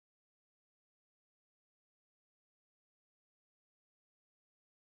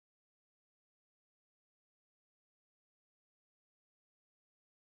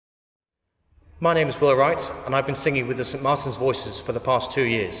My name is Will Wright, and I've been singing with the St Martin's Voices for the past 2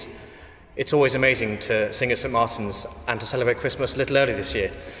 years. It's always amazing to sing at St Martin's and to celebrate Christmas a little early this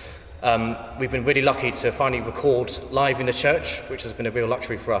year. We've been really lucky to finally record live in the church, which has been a real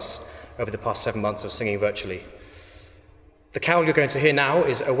luxury for us over the past 7 months of singing virtually. The carol you're going to hear now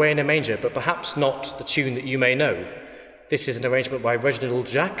is Away in a Manger, but perhaps not the tune that you may know. This is an arrangement by Reginald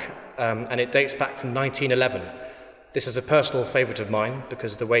Jack, and it dates back from 1911. This is a personal favourite of mine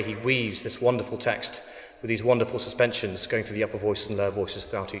because of the way he weaves this wonderful text with these wonderful suspensions going through the upper voices and lower voices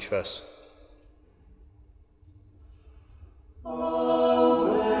throughout each verse.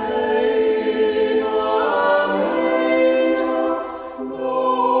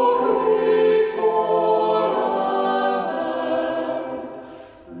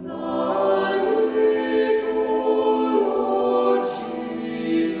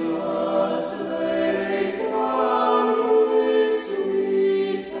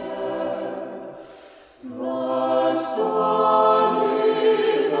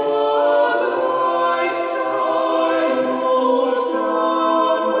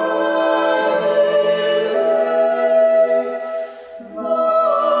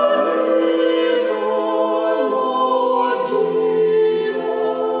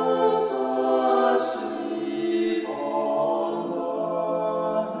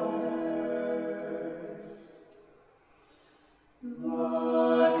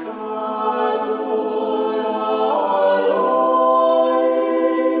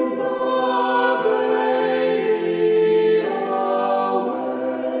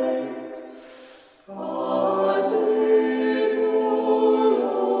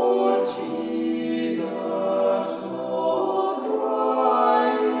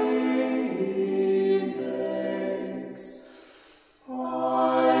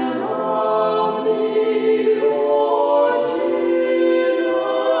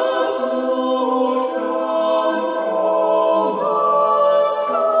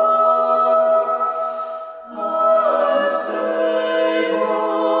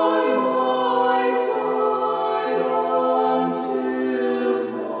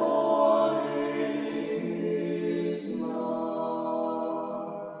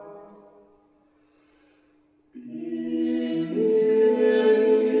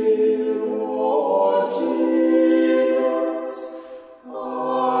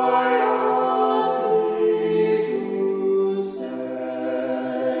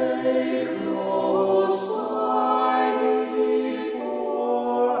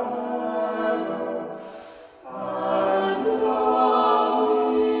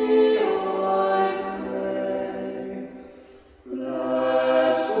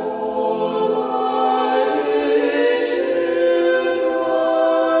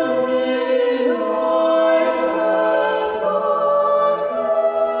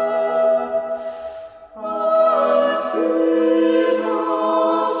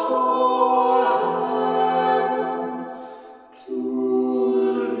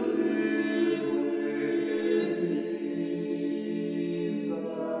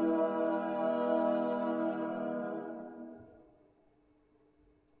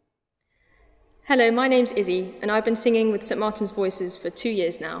 Hello, my name's Izzy, and I've been singing with St Martin's Voices for 2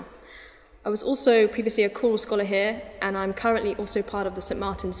 years now. I was also previously a choral scholar here, and I'm currently also part of the St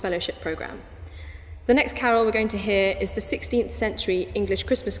Martin's Fellowship programme. The next carol we're going to hear is the 16th century English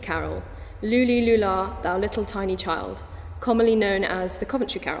Christmas carol, Luli Lula, Thou Little Tiny Child, commonly known as the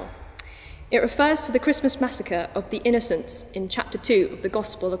Coventry Carol. It refers to the Christmas massacre of the innocents in chapter 2 of the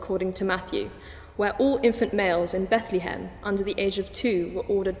Gospel according to Matthew, where all infant males in Bethlehem under the age of 2 were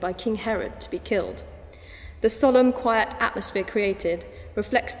ordered by King Herod to be killed. The solemn, quiet atmosphere created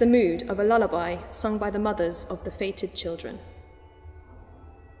reflects the mood of a lullaby sung by the mothers of the fated children.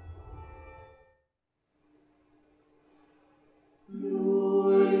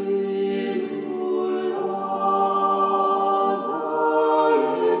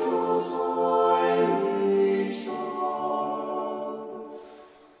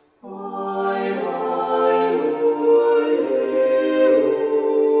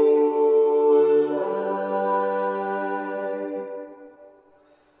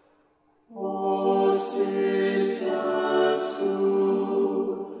 Sisters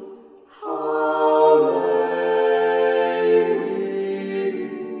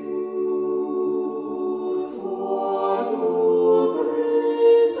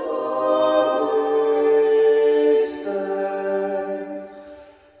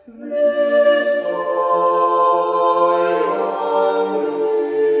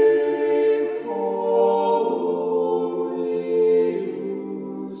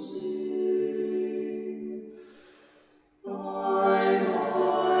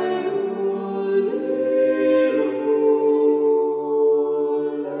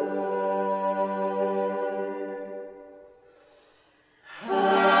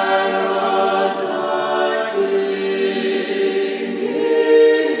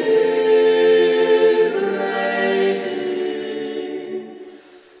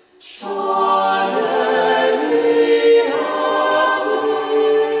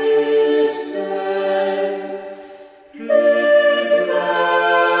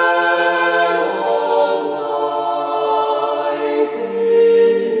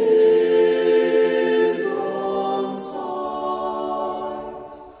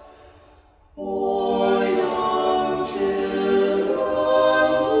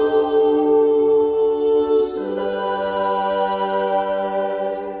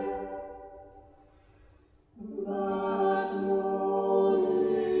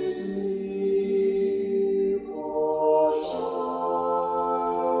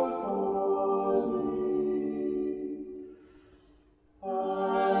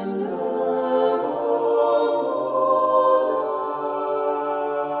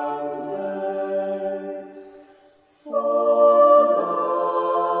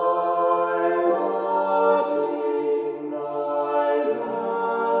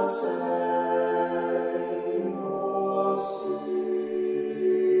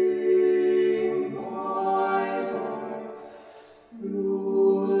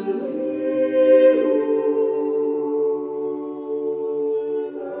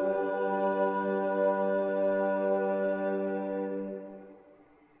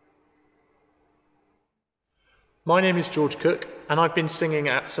My name is George Cook, and I've been singing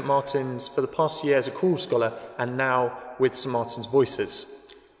at St Martin's for the past year as a choral scholar and now with St Martin's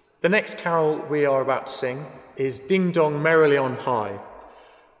Voices. The next carol we are about to sing is Ding Dong Merrily on High,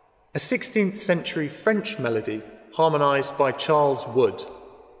 a 16th century French melody harmonised by Charles Wood.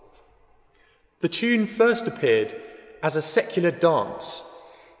 The tune first appeared as a secular dance,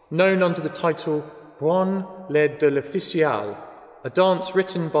 known under the title Branle de l'Official, a dance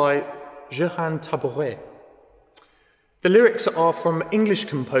written by Johann Tabouret. The lyrics are from English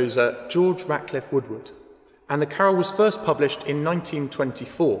composer George Ratcliffe Woodward, and the carol was first published in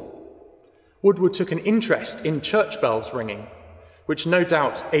 1924. Woodward took an interest in church bells ringing, which no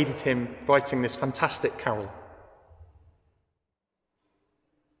doubt aided him writing this fantastic carol.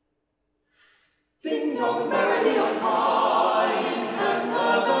 Ding dong merrily on high, in heaven the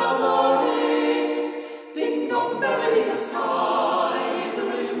bells are ringing. Ding dong merrily the skies are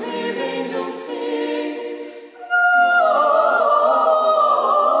rich with angels sing.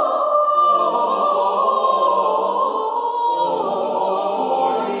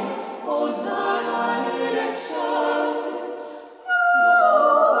 Glory, Hosanna in excelsis.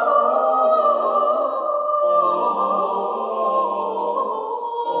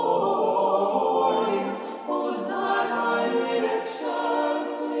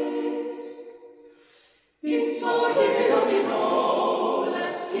 In so himmel below,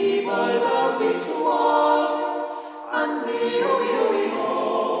 let steeple bells be swung, and the o,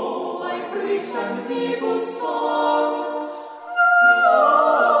 by priest and people sung.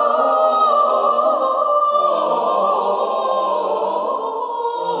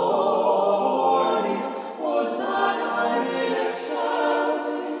 Glory, Hosanna in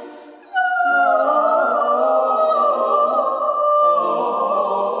excelsis.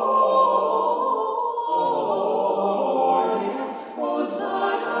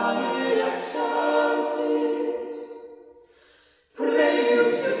 Hosanna in excelsis. Pray you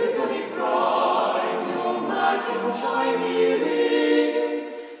dutifully prime your matin chime ye rings.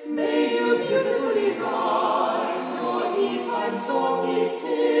 May you beautifully rhyme your eve-time song ye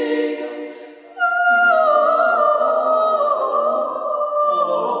sing.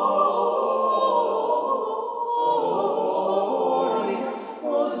 Glory,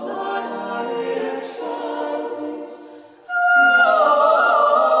 Hosanna in excelsis.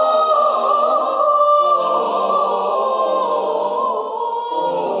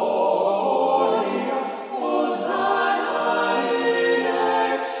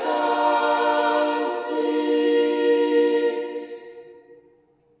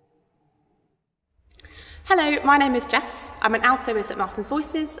 Hello, my name is Jess. I'm an alto with St Martin's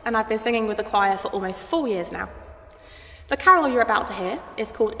Voices, and I've been singing with the choir for almost 4 years now. The carol you're about to hear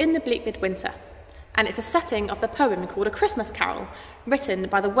is called In the Bleak Midwinter, and it's a setting of the poem called A Christmas Carol, written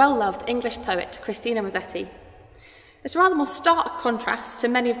by the well-loved English poet Christina Rossetti. It's a rather more stark contrast to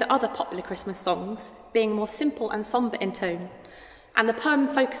many of the other popular Christmas songs, being more simple and sombre in tone, and the poem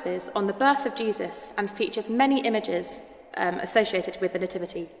focuses on the birth of Jesus and features many images associated with the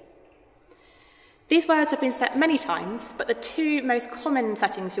Nativity. These words have been set many times, but the two most common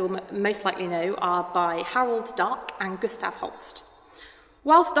settings you'll most likely know are by Harold Darke and Gustav Holst.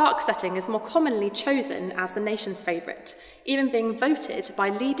 Whilst Darke's setting is more commonly chosen as the nation's favourite, even being voted by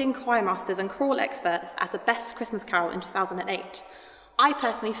leading choir masters and choral experts as the best Christmas carol in 2008, I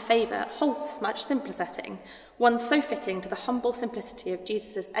personally favour Holst's much simpler setting, one so fitting to the humble simplicity of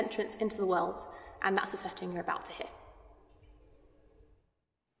Jesus' entrance into the world, and that's the setting you're about to hear.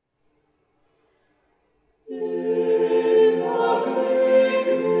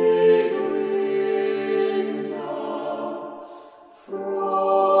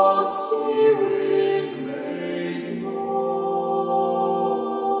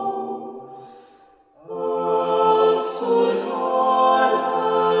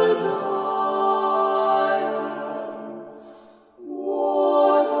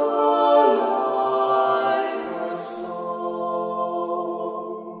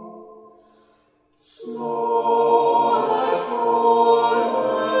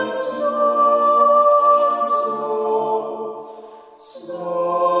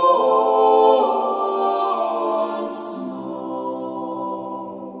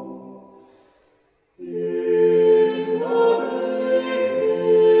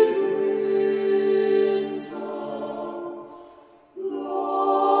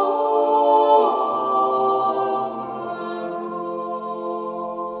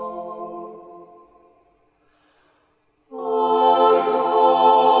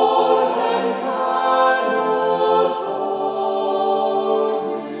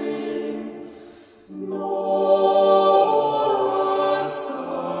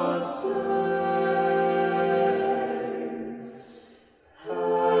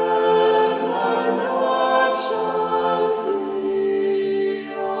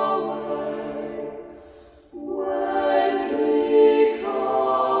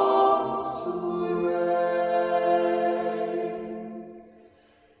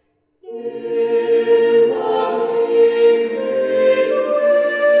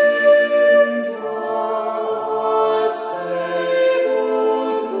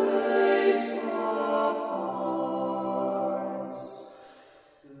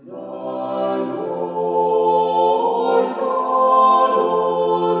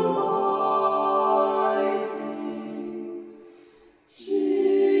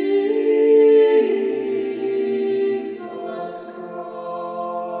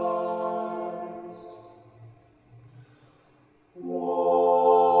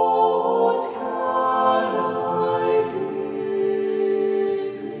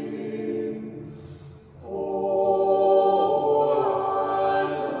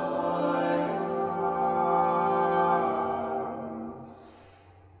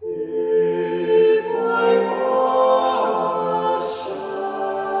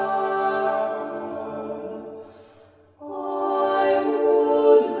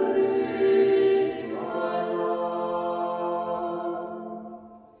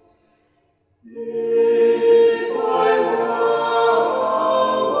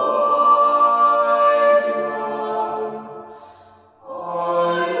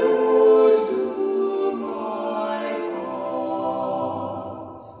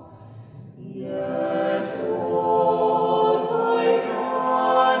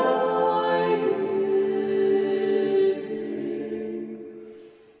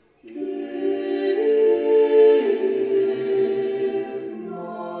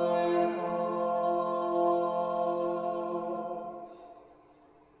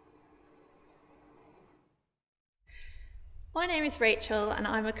 My name is Rachel and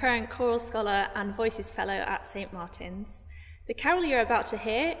I'm a current choral scholar and voices fellow at St Martin's. The carol you're about to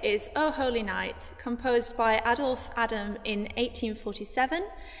hear is O Holy Night, composed by Adolphe Adam in 1847,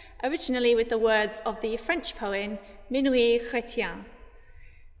 originally with the words of the French poem Minuit Chrétien.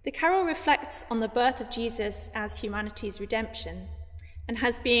 The carol reflects on the birth of Jesus as humanity's redemption and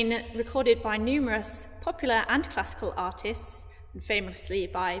has been recorded by numerous popular and classical artists, and famously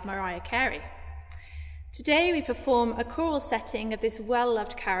by Mariah Carey. Today we perform a choral setting of this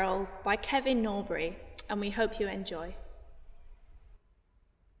well-loved carol by Kevin Norbury, and we hope you enjoy.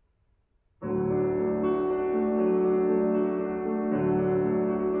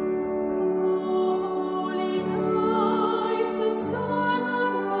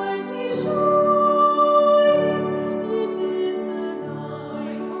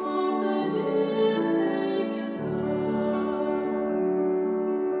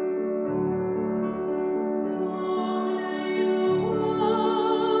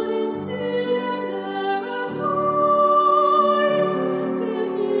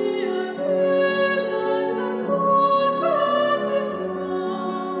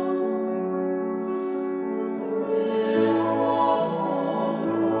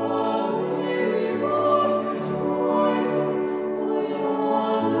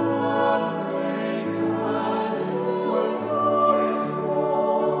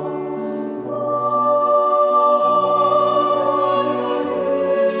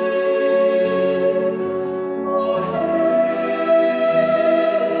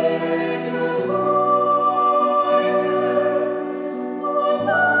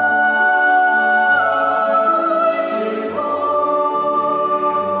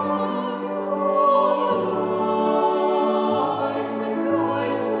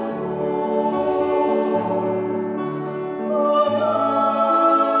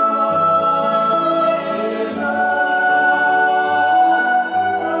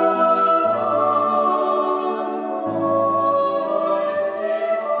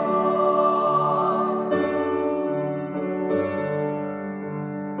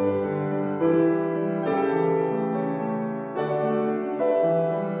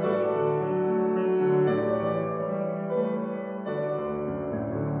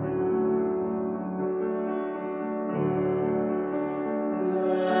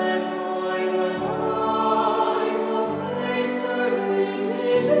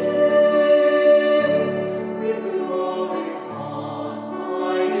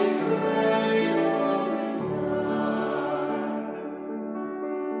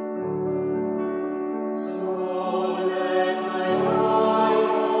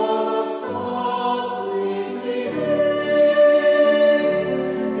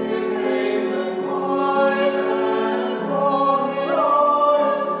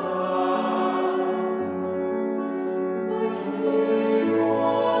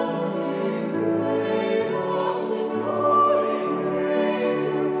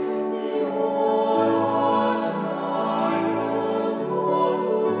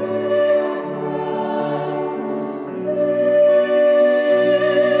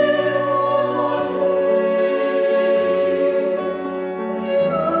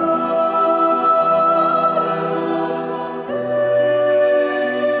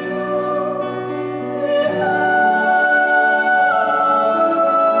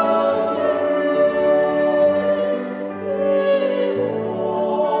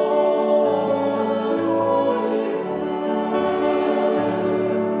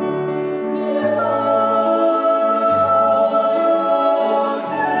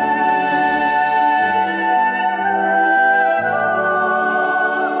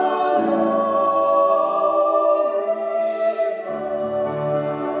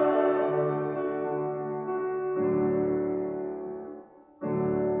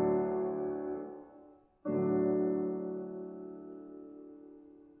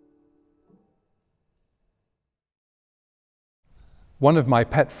 One of my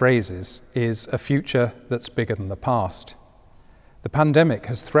pet phrases is a future that's bigger than the past. The pandemic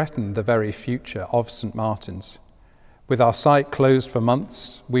has threatened the very future of St Martin's. With our site closed for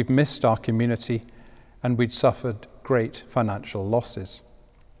months, we've missed our community and we'd suffered great financial losses.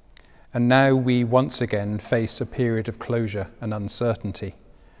 And now we once again face a period of closure and uncertainty.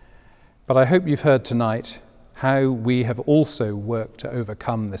 But I hope you've heard tonight how we have also worked to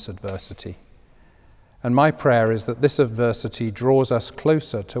overcome this adversity. And my prayer is that this adversity draws us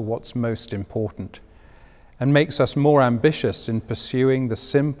closer to what's most important and makes us more ambitious in pursuing the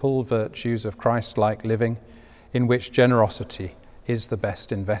simple virtues of Christ-like living in which generosity is the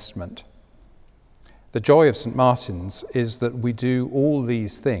best investment. The joy of St Martin's is that we do all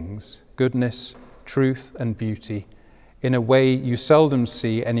these things, goodness, truth and beauty, in a way you seldom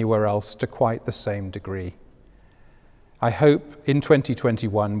see anywhere else to quite the same degree. I hope in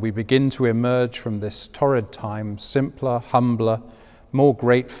 2021 we begin to emerge from this torrid time simpler, humbler, more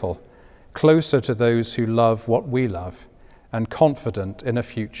grateful, closer to those who love what we love, and confident in a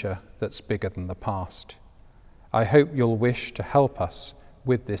future that's bigger than the past. I hope you'll wish to help us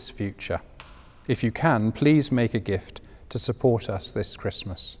with this future. If you can, please make a gift to support us this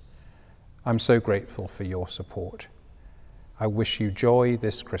Christmas. I'm so grateful for your support. I wish you joy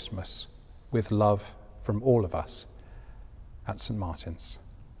this Christmas, with love from all of us at St. Martin's.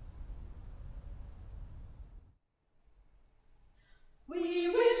 We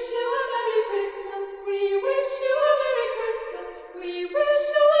wish you a Merry Christmas, we wish you a Merry Christmas, we wish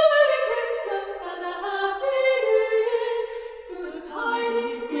you a Merry Christmas and a Happy New Year. Good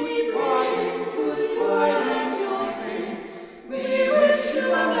tidings we bring, good tidings we bring. We wish you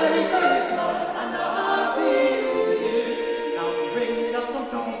a Merry Christmas and a Happy New Year. Now we ring us some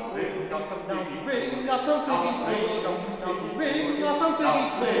piggy, ring us some piggy, ring us some piggy, ring us some piggy, ring us some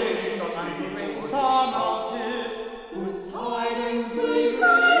piggy, ring us some piggy, ring St. Martin.